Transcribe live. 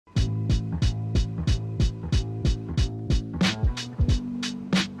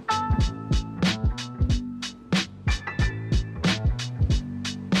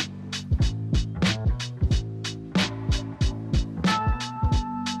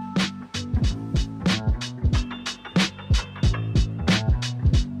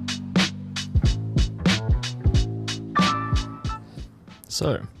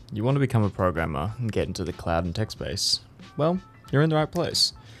So, you want to become a programmer and get into the cloud and tech space? Well, you're in the right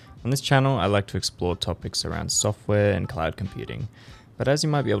place. On this channel, I like to explore topics around software and cloud computing, but as you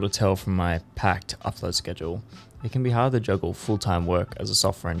might be able to tell from my packed upload schedule, it can be hard to juggle full-time work as a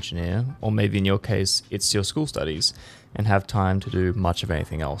software engineer, or maybe in your case, it's your school studies, and have time to do much of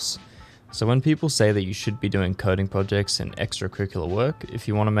anything else. So when people say that you should be doing coding projects and extracurricular work if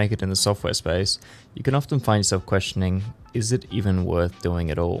you want to make it in the software space, you can often find yourself questioning, is it even worth doing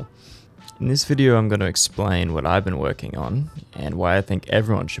at all? In this video, I'm going to explain what I've been working on and why I think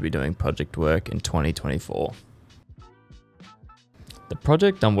everyone should be doing project work in 2024. The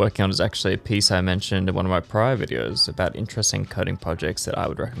project I'm working on is actually a piece I mentioned in one of my prior videos about interesting coding projects that I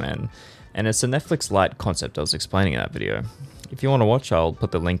would recommend, and it's a Netflix Lite concept I was explaining in that video. If you want to watch, I'll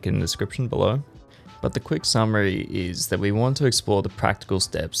put the link in the description below. But the quick summary is that we want to explore the practical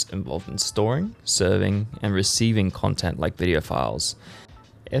steps involved in storing, serving, and receiving content like video files.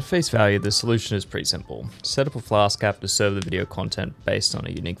 At face value, the solution is pretty simple. Set up a Flask app to serve the video content based on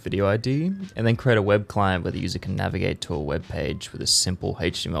a unique video ID, and then create a web client where the user can navigate to a web page with a simple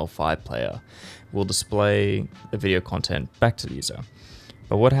HTML5 player. We'll display the video content back to the user.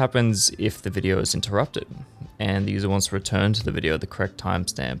 But what happens if the video is interrupted and the user wants to return to the video at the correct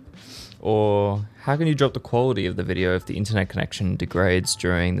timestamp? Or how can you drop the quality of the video if the internet connection degrades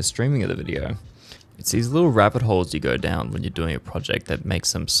during the streaming of the video? It's these little rabbit holes you go down when you're doing a project that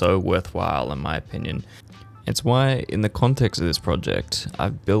makes them so worthwhile, in my opinion. It's why, in the context of this project,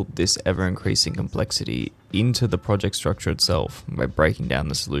 I've built this ever-increasing complexity into the project structure itself by breaking down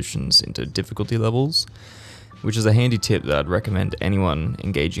the solutions into difficulty levels, which is a handy tip that I'd recommend anyone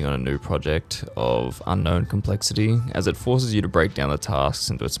engaging on a new project of unknown complexity, as it forces you to break down the tasks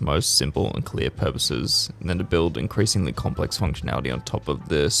into its most simple and clear purposes, and then to build increasingly complex functionality on top of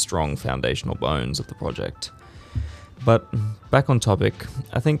the strong foundational bones of the project. But back on topic,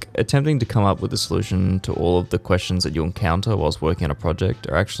 I think attempting to come up with a solution to all of the questions that you'll encounter whilst working on a project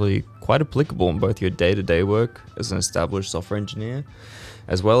are actually quite applicable in both your day-to-day work as an established software engineer,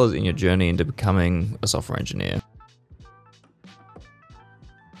 as well as in your journey into becoming a software engineer.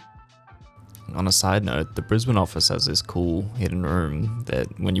 On a side note, the Brisbane office has this cool hidden room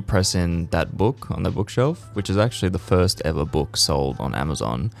that when you press in that book on the bookshelf, which is actually the first ever book sold on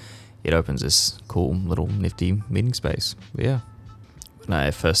Amazon, it opens this cool little nifty meeting space. But yeah, when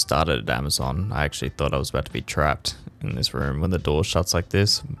I first started at Amazon, I actually thought I was about to be trapped in this room when the door shuts like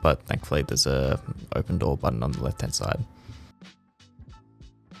this, but thankfully there's a open door button on the left hand side.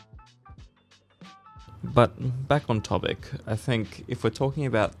 But back on topic, I think if we're talking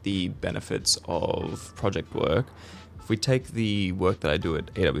about the benefits of project work, if we take the work that I do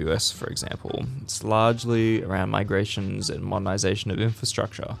at AWS, for example, it's largely around migrations and modernization of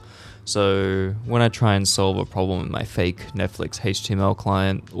infrastructure. So when I try and solve a problem in my fake Netflix HTML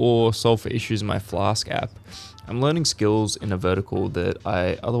client or solve for issues in my Flask app, I'm learning skills in a vertical that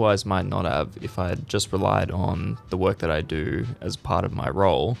I otherwise might not have if I had just relied on the work that I do as part of my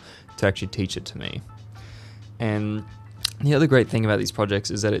role to actually teach it to me. And the other great thing about these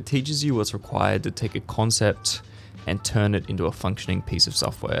projects is that it teaches you what's required to take a concept and turn it into a functioning piece of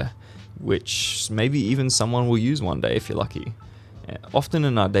software, which maybe even someone will use one day if you're lucky. Often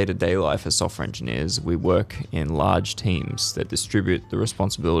in our day-to-day life as software engineers, we work in large teams that distribute the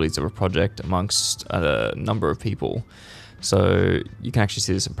responsibilities of a project amongst a number of people. So you can actually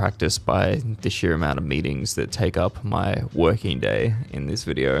see this in practice by the sheer amount of meetings that take up my working day in this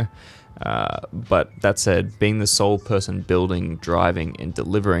video. But that said, being the sole person building, driving, and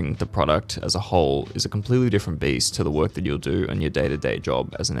delivering the product as a whole is a completely different beast to the work that you'll do in your day-to-day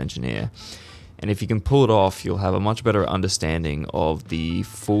job as an engineer. And if you can pull it off, you'll have a much better understanding of the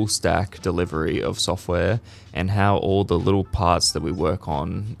full stack delivery of software and how all the little parts that we work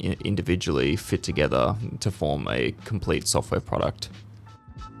on individually fit together to form a complete software product.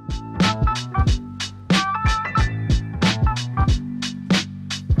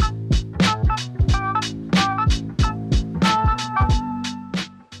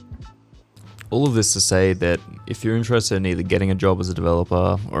 All of this to say that if you're interested in either getting a job as a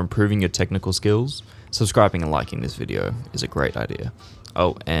developer or improving your technical skills, subscribing and liking this video is a great idea.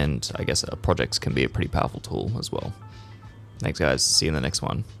 Oh, and I guess projects can be a pretty powerful tool as well. Thanks guys, see you in the next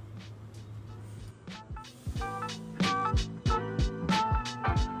one.